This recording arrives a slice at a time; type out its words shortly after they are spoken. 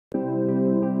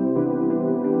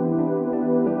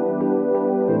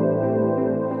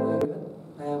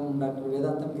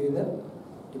Vedantam Giridhar,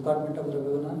 Department of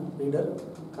Dravya Reader,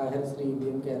 Shri B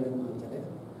M Kankanawadi.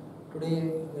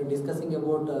 Today we are discussing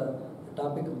about the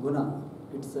topic Guna,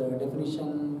 its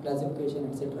definition, classification,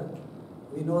 etc.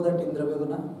 We know that in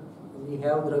Dravya we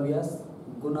have Dravyas,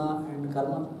 Guna and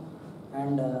Karma,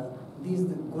 and these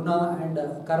Guna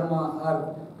and Karma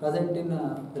are present in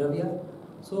Dravya.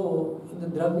 So in the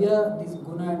Dravya, these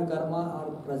Guna and Karma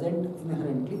are present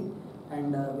inherently,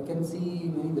 and we can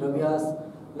see many Dravyas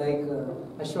like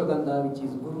Ashwagandha, which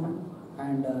is Guru,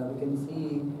 and we can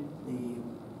see the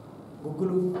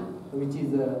Gugulu, which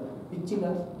is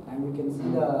Pichila, and we can see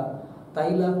the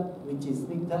Taila, which is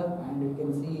Snigdha, and we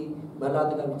can see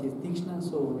Baladika, which is Tikshna.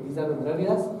 So these are the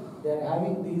Dravyas. They are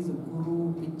having these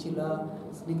Guru, Pichila,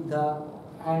 Snigdha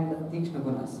and Tikshna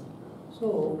Gunas.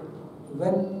 So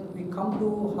when we come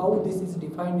to how this is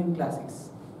defined in classics,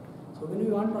 so when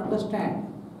we want to understand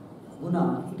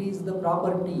Guna, it is the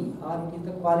property or it is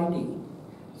the quality.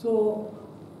 So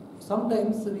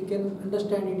sometimes we can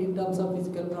understand it in terms of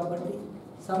physical property.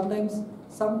 Sometimes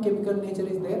some chemical nature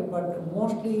is there, but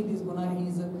mostly this Guna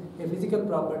is a physical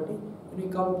property. When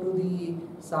we come to the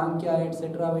Sankhya,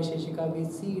 etc., Vaisheshika, we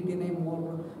see it in a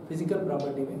more physical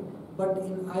property way. But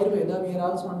in Ayurveda, we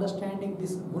are also understanding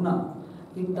this Guna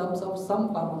in terms of some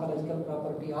pharmacological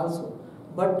property also.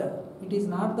 But it is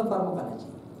not the pharmacology.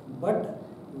 But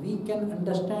we can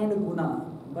understand Guna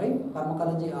by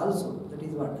pharmacology also. That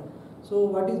is what. So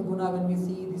what is Guna when we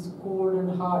see this cold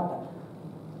and hot,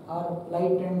 or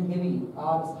light and heavy,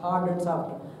 or hard and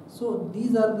soft? So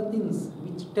these are the things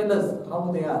which tell us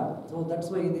how they are. So that's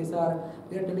why we are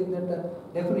telling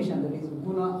that definition, that is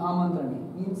Guna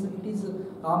Amantrani, means it is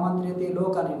Amantriyate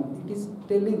Lokanim. It is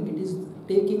telling, it is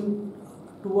taking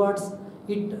towards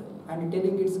it and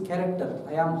telling its character.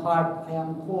 I am hot, I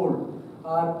am cold,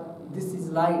 or this is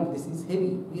light, this is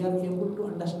heavy. We are able to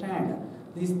understand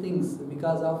these things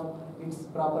because of its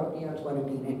property or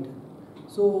quality in it.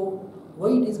 So why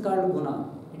it is called Guna?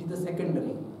 It is the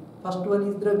secondary. First one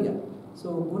is Dravya.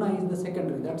 So Guna is the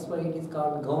secondary. That's why it is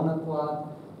called Gaunatva,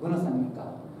 Guna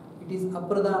Samhika. It is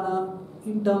Apradana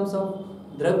in terms of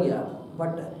Dravya,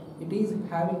 but it is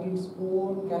having its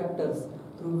own characters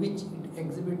through which it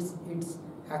exhibits its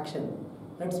action.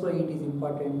 That's why it is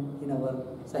important in our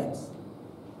science.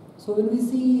 So when we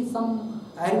see some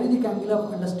Ayurvedic angle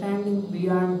of understanding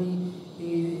beyond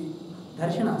the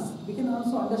darshanas, we can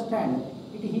also understand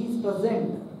it is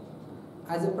present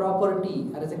as a property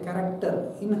or as a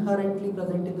character inherently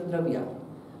present in the Dravya.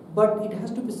 But it has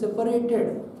to be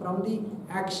separated from the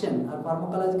action or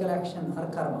pharmacological action or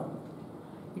karma.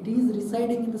 It is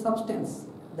residing in the substance,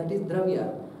 that is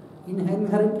Dravya, in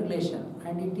inherent relation,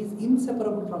 and it is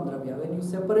inseparable from Dravya. When you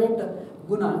separate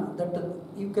Guna, that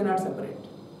you cannot separate.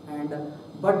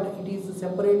 But it is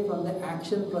separate from the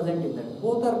action present in that.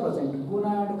 Both are present.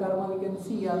 Guna and karma, we can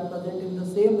see, are present in the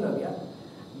same Dravya.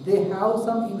 They have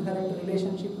some inherent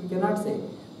relationship, we cannot say.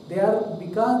 They are,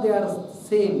 because they are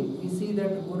same, we see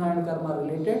that Guna and karma are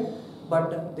related,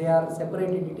 but they are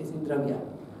separated, it is in Dravya.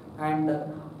 And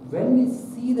when we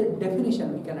see the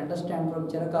definition, we can understand from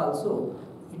Charaka also,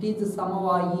 it is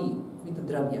Samavayi with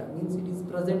Dravya, means it is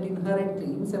present inherently,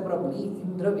 inseparably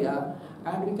in Dravya,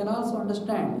 and we can also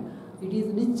understand it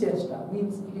is Nichcheshta,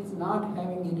 means it is not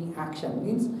having any action,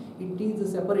 means it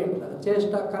is separate.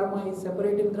 Cheshta, karma is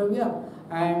separate in Dravya,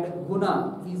 and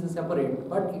Guna is separate,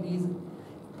 but it is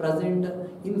present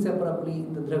inseparably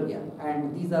in the Dravya,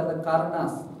 and these are the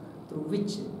karanas through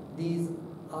which these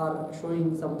are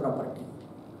showing some property.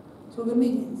 So when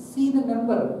we see the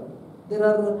number, there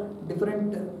are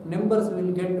different numbers we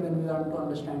will get when we want to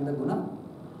understand the Guna.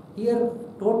 Here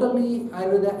totally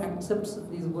Ayurveda accepts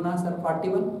these Gunas are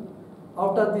 41.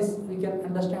 After this we can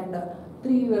understand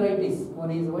three varieties.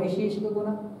 One is Vaisheshika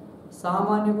Guna,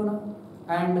 Samanya Guna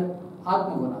and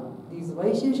Atma Guna. These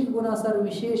Vaisheshika Gunas are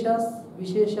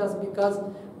Visheshas because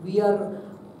we are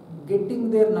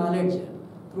getting their knowledge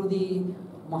through the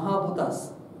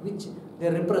Mahabhutas which they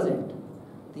represent.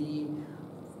 The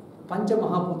Pancha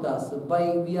Mahabhutas,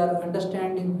 by we are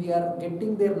understanding, we are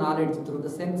getting their knowledge through the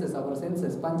senses, our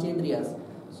senses, Panchendriyas.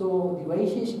 So the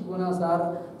Vaisheshik Gunas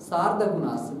are Sarda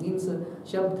Gunas, means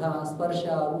Shabdha,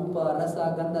 Sparsha, Rupa,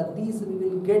 Rasa, Gandha. These we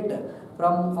will get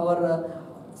from our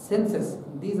senses.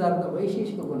 These are the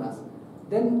Vaisheshika Gunas.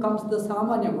 Then comes the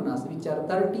Samanya Gunas, which are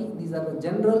 30. These are the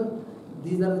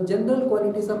general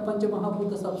qualities of Pancha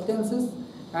Mahabhuta substances,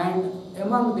 and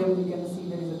among them we can see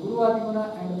there is a Guruvadi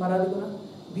Guna and Paradi Guna.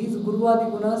 These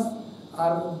Guruvadi Gunas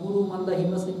are Guru, Manda,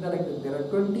 Himasnigdha, like that. There are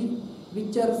 20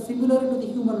 which are similar to the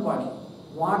human body.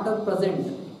 What are present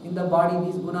in the body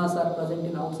these gunas are present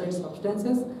in outside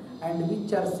substances and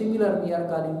which are similar, we are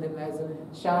calling them as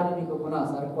Sharirika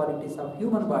gunas or qualities of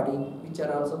human body, which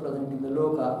are also present in the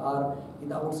loka or in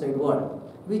the outside world,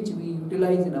 which we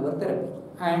utilize in our therapy.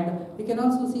 And we can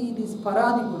also see these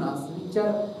paradi gunas, which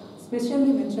are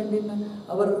specially mentioned in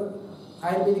our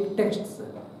Ayurvedic texts,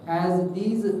 as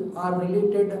these are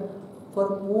related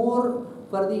for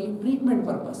the treatment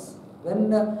purpose. When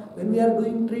we are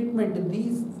doing treatment,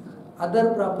 these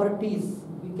other properties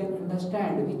we can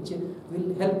understand, which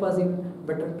will help us in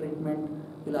better treatment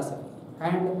philosophy.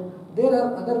 And there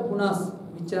are other gunas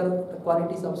which are the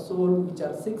qualities of soul, which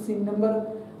are 6 in number,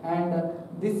 and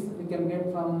this we can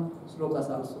get from slokas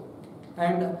also.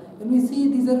 And when we see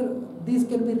these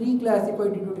can be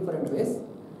reclassified into different ways.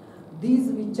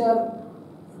 These which are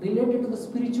related to the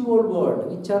spiritual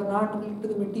world, which are not related to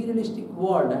the materialistic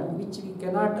world and which we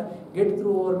cannot get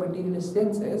through our materialist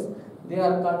senses, they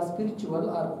are called spiritual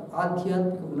or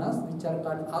adhyatmika gunas, which are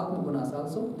called atma gunas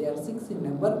also. They are 6 in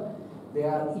number. They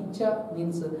are icha,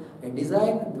 means a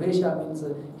desire, dvesha means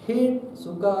hate,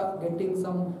 sukha getting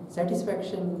some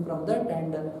satisfaction from that,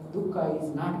 and dukkha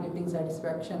is not getting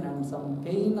satisfaction and some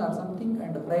pain or something,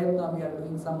 and prayatna, we are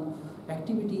doing some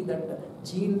activity, that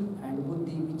jeel and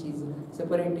buddhi, which is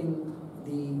separating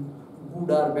the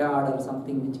good or bad or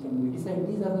something which can be decided.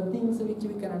 These are the things which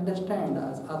we can understand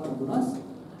as atma gunas.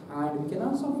 And we can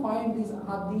also find these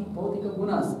adi bhautika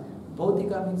gunas.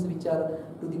 Bhautika means which are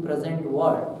to the present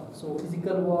world. So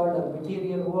physical world or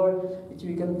material world, which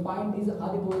we can find these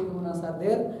adi bhautika gunas are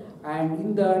there. And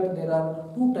in that there are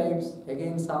 2 types,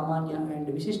 again samanya and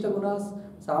vishishta gunas.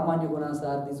 Samanya gunas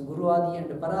are these guru adi and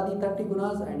paradi 30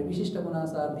 gunas, and vishishta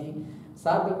gunas are the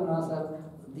sarga gunas, are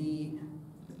the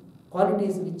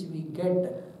qualities which we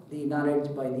get the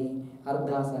knowledge by the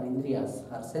ardhas or indriyas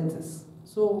or senses.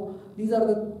 So these are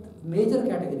the major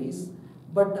categories,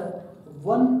 but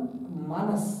one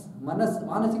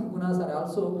manasik gunas are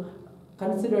also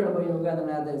considered by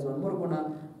Yogananda as one more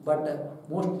guna, but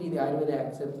mostly the Ayurveda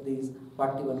accepts these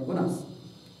 41 gunas.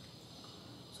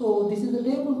 So this is the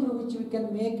table through which we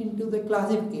can make into the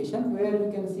classification, where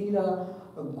we can see the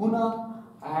guna,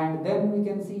 and then we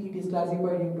can see it is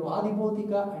classified into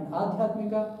adibhautika and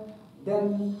adhyatmika.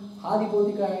 Then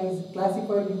adibhautika is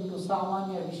classified into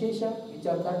samanya vishesha, which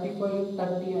are 35,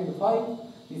 30 and 5.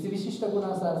 These vishishta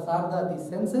gunas are sarda, the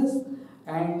senses,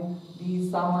 and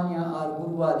these samanya are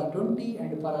guruvadi 20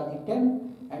 and paradi 10.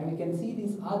 And we can see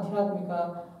these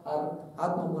adhyatmika are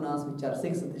atma gunas, which are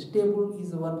 6. This table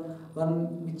is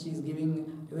one which is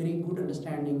giving a very good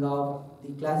understanding of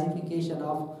the classification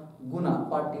of guna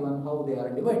 41, how they are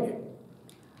divided.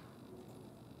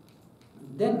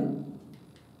 Then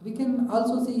we can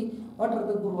also see what are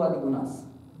the guruvadi gunas.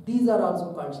 These are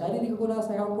also called sharirika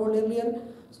gunas, I have told earlier.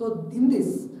 So in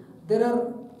this, there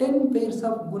are 10 pairs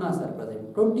of gunas are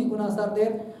present. 20 gunas are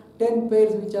there, 10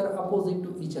 pairs which are opposite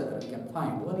to each other we can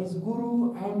find. One is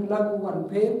guru and lagu, one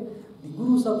pair. The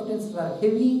guru substances are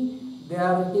heavy, they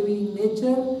are heavy in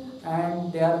nature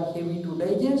and they are heavy to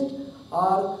digest,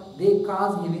 or they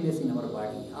cause heaviness in our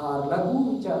body. Or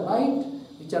lagu, which are light,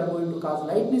 which are going to cause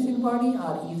lightness in body,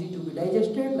 are easy to be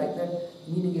digested, like that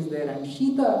meaning is there. And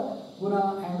shita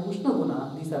guna and ushna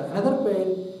guna, these are another pair.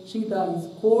 Shita is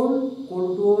cold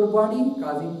to our body,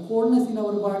 causing coldness in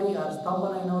our body or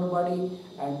stambhana in our body,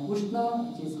 and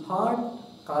ushna, which is hot,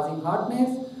 causing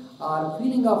hotness or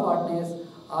feeling of hotness,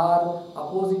 are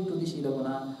opposite to the shita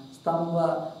guna.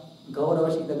 Stambha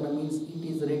gaurava shita guna means it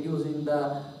is reducing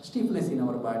the stiffness in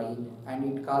our body,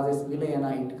 and it causes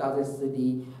vilayana, it causes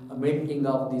the melting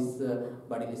of these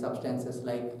bodily substances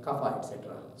like kapha,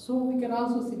 etc. So we can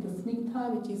also see the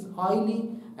snigdha, which is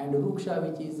oily, and ruksha,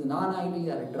 which is non-oily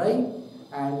or dry,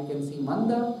 and we can see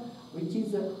manda, which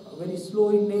is very slow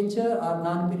in nature or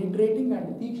non-penetrating,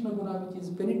 and tikshna guna, which is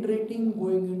penetrating,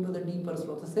 going into the deeper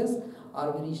processes,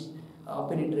 or very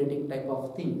penetrating type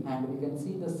of thing. And we can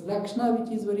see the slakshna,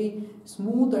 which is very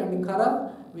smooth, and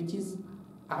kara, which is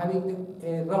having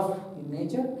a rough in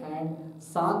nature, and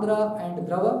sandra and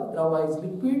drava is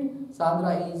liquid,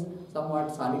 sandra is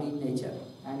somewhat solid in nature.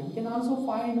 And we can also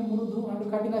find mrudu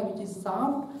and katina, which is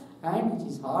soft and which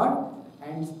is hard,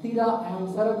 and stira and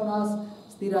saragunas.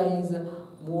 Stira is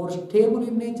more stable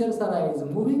in nature, sara is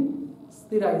moving,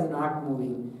 stira is not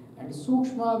moving. And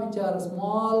sukshma, which are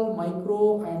small,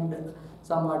 micro and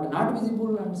somewhat not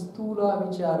visible, and sthula,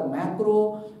 which are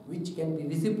macro, which can be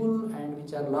visible and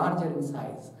which are larger in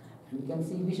size. And we can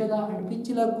see vishada and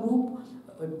pichila group,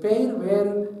 a pair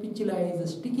where pichila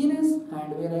is stickiness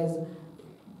and whereas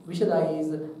vishada is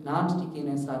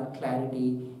non-stickiness or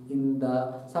clarity in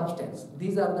the substance.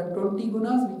 These are the 20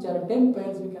 gunas, which are 10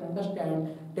 pairs. We can understand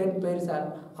 10 pairs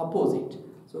are opposite.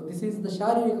 So this is the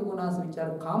Sharirika gunas, which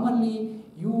are commonly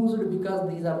used because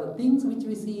these are the things which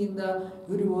we see in the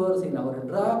universe, in our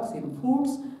drugs, in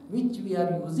foods, which we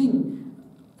are using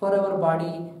for our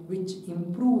body, which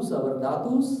improves our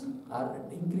dhatus or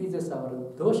increases our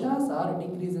doshas or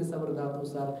decreases our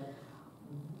dhatus or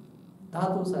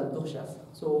doshas.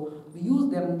 So we use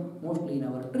them mostly in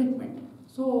our treatment.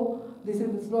 So this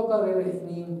is the sloka where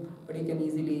you can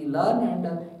easily learn, and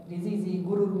it is easy.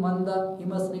 Guru manda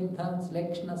himasnigdha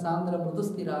slekshna sandra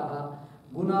mrudustiraha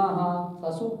gunaha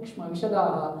sasukshma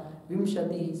vishadaha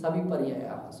vimshati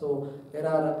saviparyaya. So there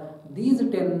are these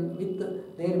 10 with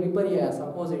their viparyas,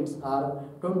 opposites are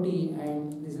 20,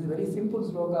 and this is a very simple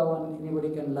sloka, one anybody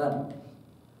can learn.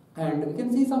 And we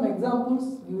can see some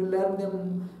examples. We will learn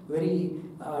them very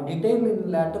detailed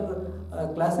in later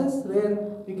classes, where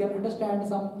we can understand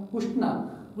some Ushna.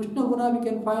 Ushna guna we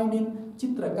can find in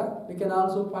Chitraka, we can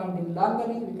also find in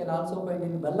Langali, we can also find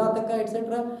in Ballataka,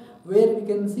 etc., where we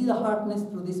can see the hardness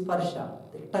through this Sparsha,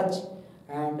 the touch.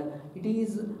 And it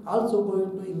is also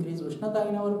going to increase Ushnata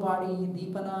in our body.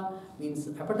 Deepana means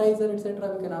appetizer,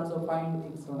 etc. We can also find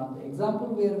in one of the example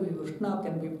where Ushna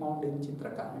can be found in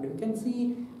Chitraka. And we can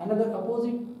see another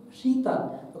opposite,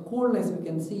 Shita, the coldness we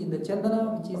can see in the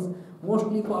Chandana, which is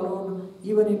mostly followed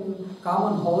even in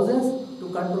common houses to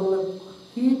control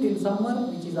heat in summer,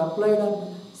 which is applied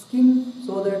on skin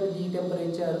so that the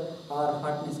temperature or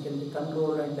hotness can be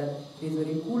controlled, and it is a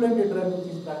very coolant drug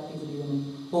which is practiced even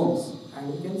in homes.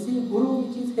 And we can see Guru,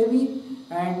 which is heavy,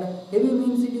 and heavy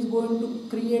means it is going to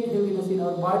create heaviness in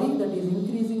our body, that is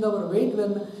increasing our weight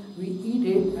when we eat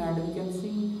it. And we can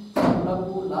see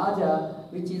Lagu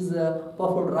Laja, which is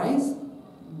puffed rice.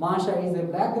 Masha is a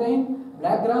black gram,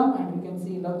 and we can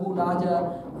see Lagu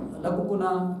Laja, Lagu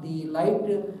Guna, the light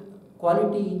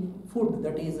quality food,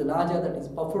 that is Laja, that is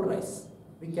puffed rice.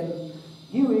 We can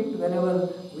give it whenever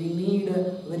we need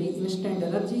very instant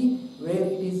energy, where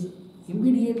it is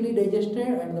immediately digested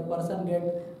and the person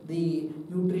get the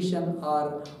nutrition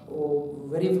or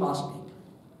very fastly.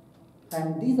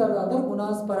 And these are the other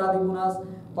gunas, paradi gunas,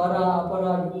 para,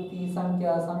 apara, yukti,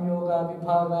 sankhya, samyoga,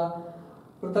 vibhaga,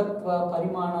 prutakva,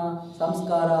 parimana,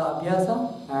 samskara,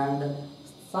 abhyasa, and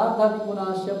sarthaki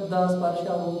gunas, shabda,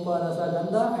 sparsha, rupa, rasa,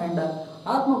 gandha, and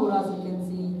atma gunas we can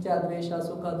see icha, dvesha,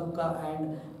 sukha, dukkha,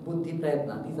 and buddhi,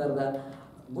 prayatna. These are the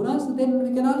gunas. Then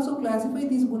we can also classify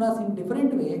these gunas in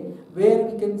different way, where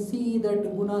we can see that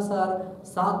gunas are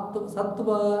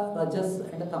sattva, rajas,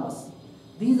 and tamas.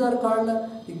 These are called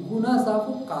the gunas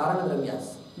of karana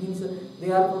dravyas, means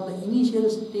they are from the initial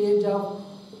stage of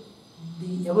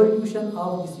the evolution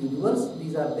of this universe.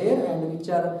 These are there and which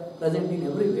are present in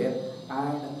everywhere.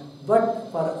 But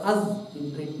for us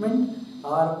in treatment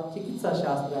or Chikitsa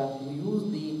Shastra, we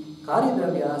use the Karya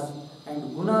Dravyas, and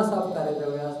gunas of Karya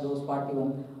Dravyas, those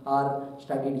 41 are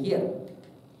studied here.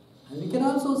 And we can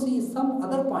also see some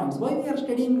other points. Why we are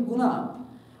studying guna?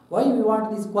 Why we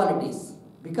want these qualities?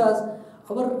 Because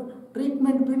our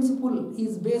treatment principle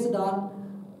is based on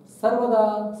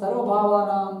Sarvada,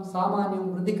 Sarvabhavanam,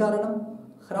 Samanyam, Vruddhikaranam,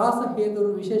 Hrasa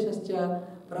Hetur, Visheshascha,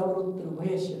 Pravrutir,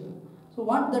 Bhayashyatu. So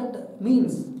what that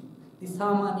means? The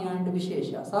Samanya and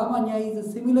Vishesha. Samanya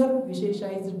is similar,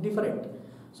 Vishesha is different.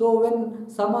 So when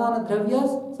Samana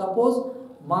Dravyas, suppose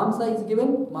Mamsa is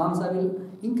given, Mamsa will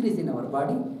increase in our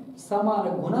body. Samana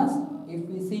Gunas, if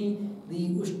we see the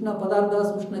Ushna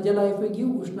Padardas, Ushna Jala, if we give,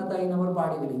 Ushnata in our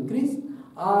body will increase.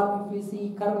 Or if we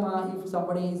see Karma, if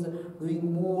somebody is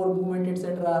doing more movement,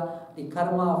 etc., the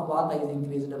Karma of Vata is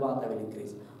increased, Vata will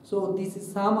increase. So this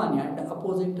is Samanya, and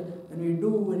opposite, when you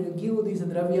give these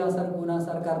Dravyas or Gunas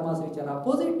or Karmas which are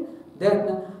opposite,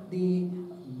 then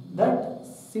that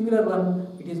similar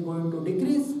one, it is going to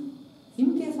decrease.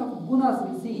 In case of Gunas,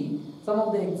 we see some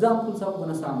of the examples of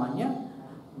Guna Samanya,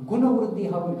 Guna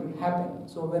Vruddhi, how it will happen.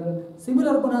 So when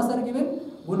similar Gunas are given,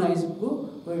 Guna is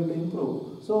going to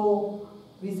improve. So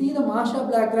we see the Masha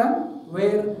diagram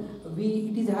where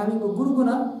it is having a Guru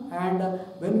Guna, and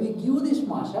when we give this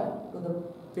Masha to the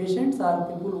patients or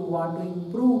people who want to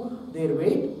improve their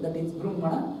weight, that is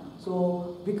Brahmana.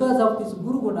 So because of this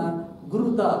Guru Guna,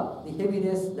 Guruta, the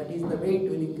heaviness, that is the weight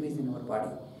will increase in our body.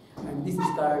 And this is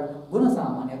called Guna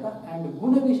Samanyata. And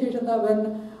Guna Visheshata,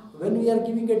 when we are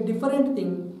giving a different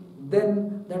thing,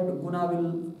 then that Guna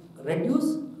will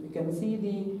reduce. We can see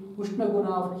the Ushna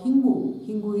Guna of Hingu.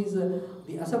 Hingu is the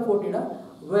asafoetida,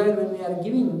 where when we are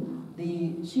giving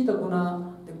the Shita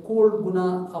Guna, the cold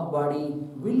Guna of body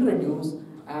will reduce,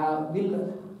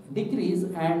 will decrease,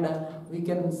 and we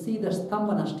can see the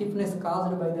stambhana, stiffness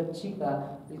caused by the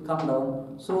chitta will come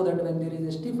down, so that when there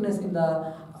is a stiffness in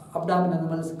the abdominal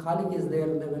animals, colic is there,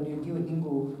 when you give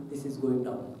hingu, this is going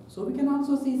down. So we can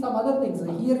also see some other things.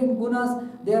 Here in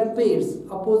gunas, they are pairs,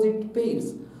 opposite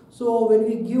pairs. So when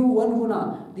we give one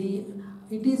guna,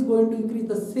 it is going to increase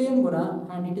the same guna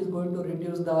and it is going to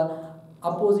reduce the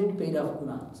opposite pair of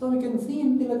guna. So we can see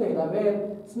in Tilataila where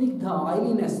snigdha,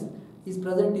 oiliness is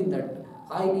present in that,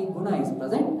 oily guna is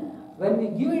present. When we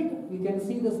give it, we can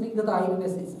see the snigdha,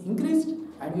 oiliness is increased,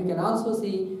 and we can also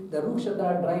see the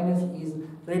rukshata, dryness is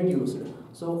reduced.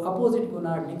 So opposite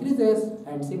guna decreases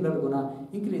and similar guna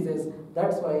increases.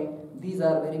 That's why these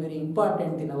are very, very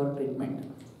important in our treatment.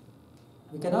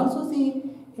 We can also see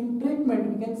in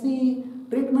treatment, we can see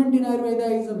treatment in Ayurveda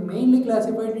is mainly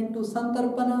classified into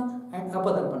santarpana and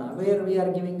apatarpana, where we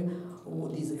are giving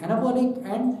these anabolic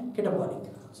and catabolic.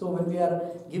 So when we are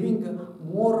giving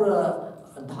more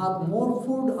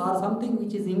food or something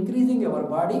which is increasing our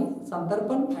body,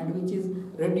 santarpan, and which is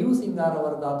reducing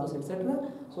our dhatus,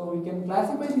 etc. So we can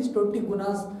classify these 20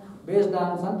 gunas based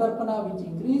on santarpana, which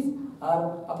increase,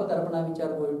 or apatarpana, which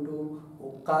are going to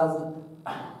cause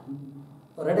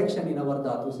reduction in our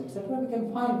dhatus, etc. We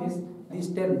can find these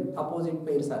 10 opposite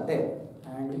pairs are there.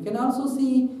 And we can also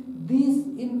see these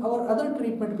in our other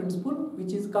treatment principle,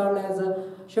 which is called as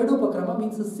Shadopakrama,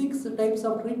 means 6 types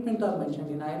of treatment are mentioned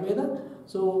in Ayurveda.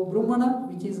 So Brahmana,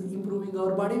 which is improving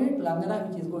our body weight, Langana,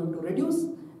 which is going to reduce,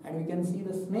 and we can see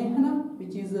the Snehana,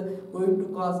 which is going to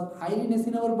cause oiliness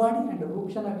in our body, and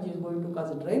Rukshana, which is going to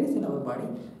cause dryness in our body,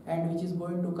 and which is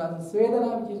going to cause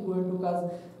Svedana, which is going to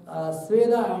cause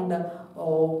Sveda and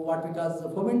what we call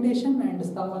fermentation, and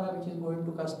Stambhana, which is going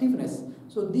to cause stiffness.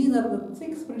 So these are the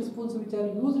 6 principles which are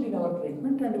used in our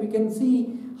treatment, and we can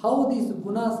see how these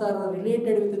gunas are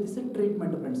related with these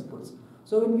treatment principles.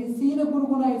 So when we see the Guru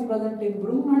Guna is present in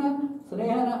Brahmana,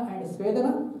 Snehana and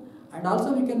Svedana, and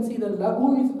also we can see the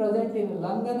Laghu is present in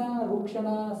Langana,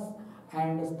 Rukshana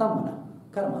and Stambhana,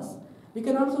 karmas. We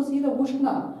can also see the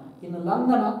Ushna in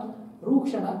Langana,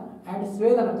 Rukshana and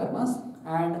Svedana karmas,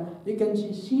 and we can see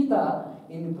Shita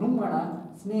in Brahmana,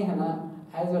 Snehana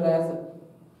as well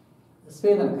as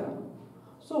Svedana karma.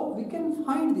 So we can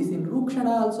find this in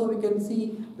Rukshana also. We can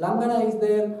see Langana is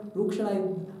there,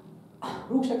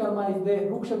 Ruksha karma is there,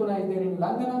 Ruksha guna is there in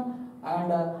Langana,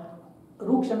 and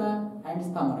Rukshana and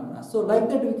Stambhana guna. So like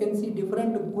that we can see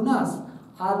different gunas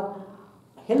are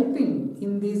helping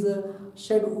in these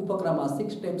Shed Upakrama,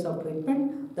 6 types of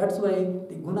treatment. That's why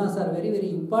the gunas are very, very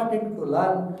important to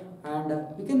learn,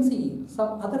 and we can see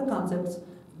some other concepts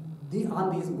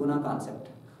on this guna concept.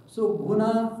 So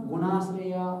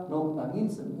gunasreya nokta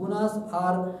means gunas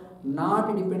are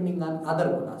not depending on other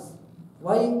gunas.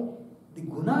 Why? The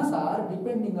gunas are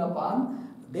depending upon,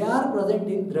 they are present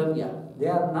in dravya, they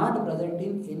are not present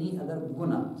in any other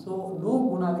guna. So no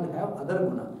guna will have other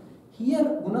guna. Here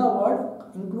guna word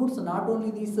includes not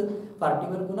only these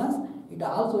particular gunas, it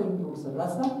also includes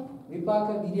rasa,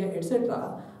 vipaka, virya,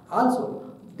 etc.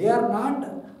 Also, they are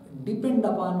not depend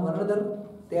upon one another,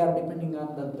 they are depending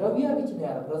on the dravya which they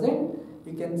are present.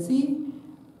 We can see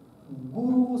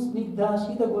Guru, Snigdha,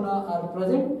 Shita guna are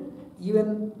present.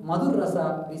 Even Madhur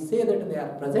Rasa, we say that they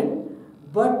are present,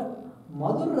 but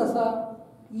Madhur Rasa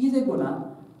is a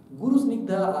guna, Guru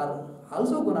Snigdha are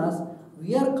also gunas.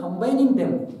 We are combining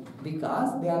them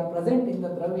because they are present in the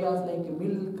dravyas like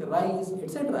milk, rice,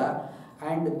 etc.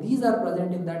 And these are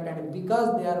present in that, and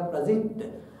because they are present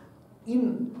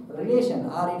in relation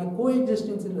or in a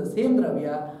coexistence in the same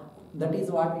dravya, that is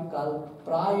what we call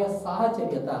praya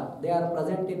sahacharyata. They are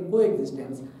present in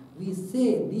coexistence. We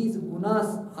say these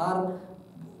gunas are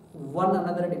one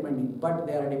another depending, but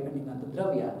they are depending on the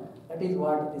dravya. That is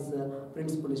what this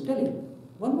principle is telling.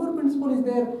 One more principle is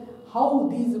there, how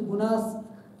these gunas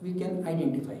we can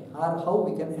identify or how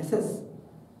we can assess.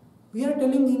 We are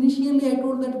telling, initially I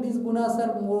told that these gunas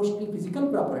are mostly physical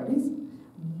properties,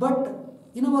 but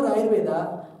in our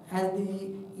Ayurveda, as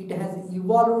it has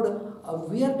evolved,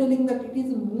 we are telling that it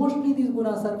is mostly these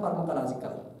gunas are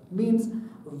pharmacological. Means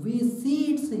we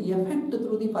see its effect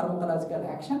through the pharmacological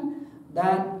action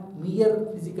than mere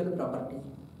physical property.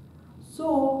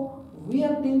 So we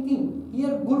are thinking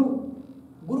here Guru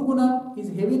guna is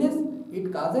heaviness,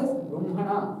 it causes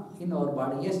Brahmana in our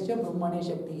body. Yascha Brahmane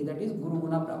Shakti, that is Guru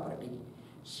guna property.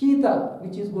 Shita,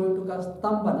 which is going to cause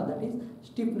Stambhana, that is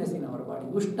stiffness in our body.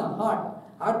 Ushna,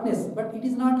 hotness, but it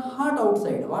is not hot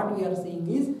outside. What we are seeing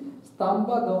is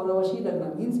Stamba Gaurava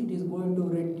Shita, means it is going to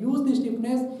reduce the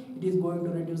stiffness, it is going to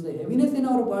reduce the heaviness in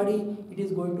our body, it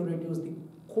is going to reduce the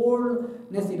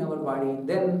coldness in our body.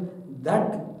 Then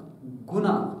that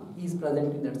guna is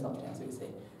present in that substance, we say.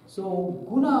 So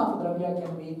guna of dravya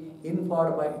can be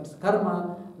inferred by its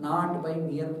karma, not by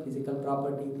mere physical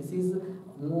property. This is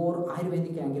more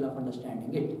Ayurvedic angle of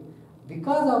understanding it.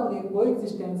 Because of the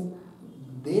coexistence,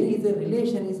 there is a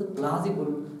relation is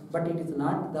plausible, but it is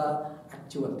not the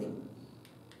actual thing.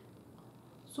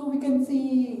 So we can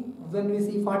see when we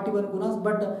see 41 gunas,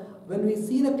 but when we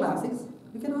see the classics,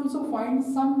 we can also find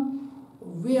some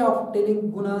way of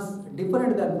telling gunas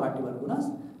different than 41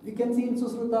 gunas. We can see in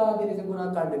Susruta there is a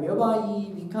guna called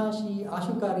Vyavahi, Vikashi,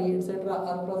 Ashukari, etc.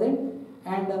 are present,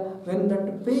 and when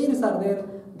that pairs are there,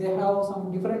 they have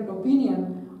some different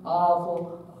opinion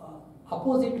of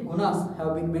opposite gunas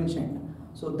have been mentioned.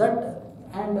 So that,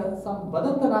 and some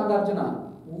Badanta Nagarjuna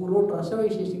who wrote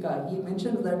Rasavaisheshika, he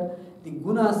mentions that the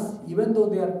gunas, even though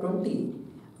they are 20,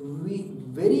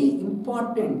 very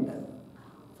important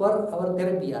for our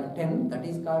therapy are 10, that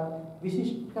is called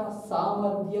Vishishta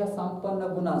Samadhya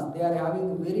Sampanna Gunas. They are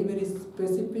having very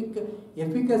specific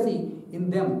efficacy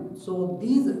in them. So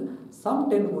these some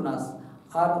 10 gunas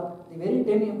are the very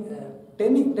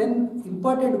 10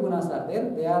 important gunas are there.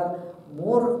 They are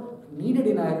more needed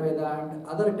in Ayurveda, and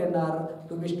other 10 are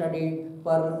to be studied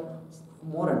for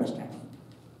more understanding.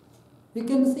 We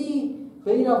can see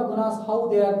pair of gunas how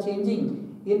they are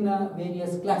changing in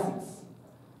various classics.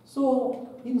 So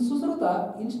in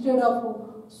Susruta, instead of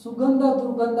Sugandha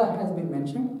Durgandha has been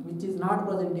mentioned, which is not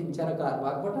present in Charaka or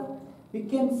Vagbhata. We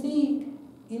can see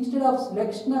instead of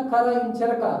Slekshna Kara in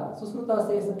Charaka, Susruta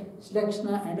says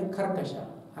Slekshna and Karkasha.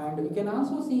 And we can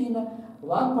also see in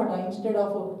Vagbhata, instead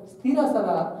of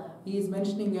Sthirasara, he is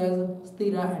mentioning as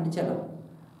Sthira and Chala.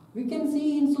 We can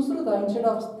see in Susruta, instead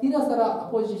of Sthirasara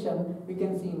opposition, we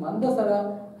can see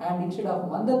Mandasara, and instead of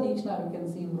Manda Tikshna, we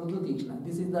can see Mrudu Tikshna.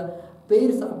 This is the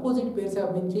pairs, opposite pairs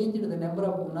have been changed, the number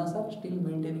of gunas are still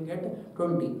maintaining at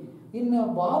 20. In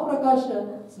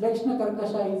Bhavaprakash, Slekshna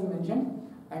Karkasha is mentioned,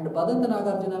 and Badanta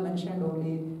Nagarjuna mentioned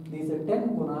only these 10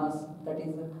 gunas, that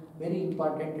is very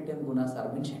important, 10 gunas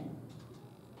are mentioned.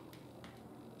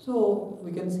 So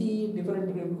we can see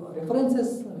different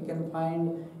references we can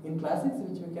find in classics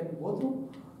which we can go through,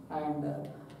 and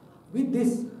with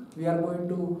this we are going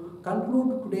to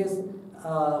conclude today's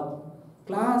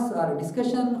class or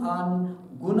discussion on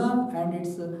guna and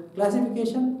its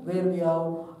classification, where we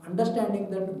have understanding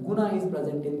that guna is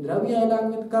present in dravya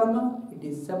along with karma. It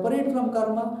is separate from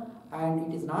karma,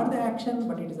 and it is not the action,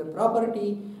 but it is a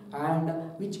property, and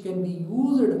which can be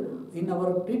used in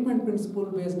our treatment principle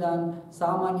based on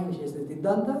Samanya Vishesha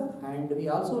Siddhanta. And we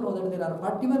also know that there are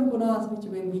 41 gunas which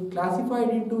will be classified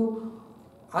into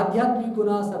Adhyatmik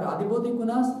gunas or Adhibodhik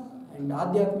gunas, and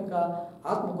Adhyatmika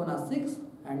Atma gunas 6,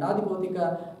 and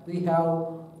Adhibodhika we have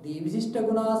the Visishta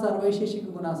gunas or Vaisheshika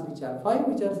gunas which are 5,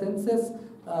 which are senses,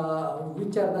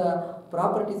 which are the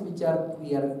properties which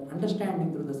we are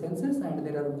understanding through the senses, and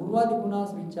there are Gurvadi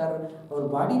gunas which are our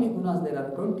bodily gunas, there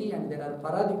are 20, and there are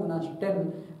Paradi gunas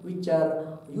 10 which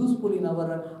are useful in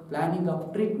our planning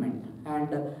of treatment.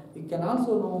 And we can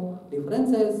also know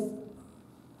differences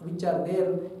which are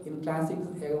there in classics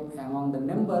among the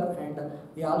number, and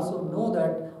we also know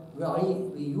that why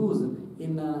we use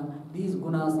in these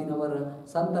gunas in our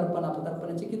Santarpana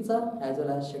Patarpana Chikitsa as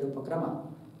well as Shadupakrama.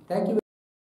 Thank you.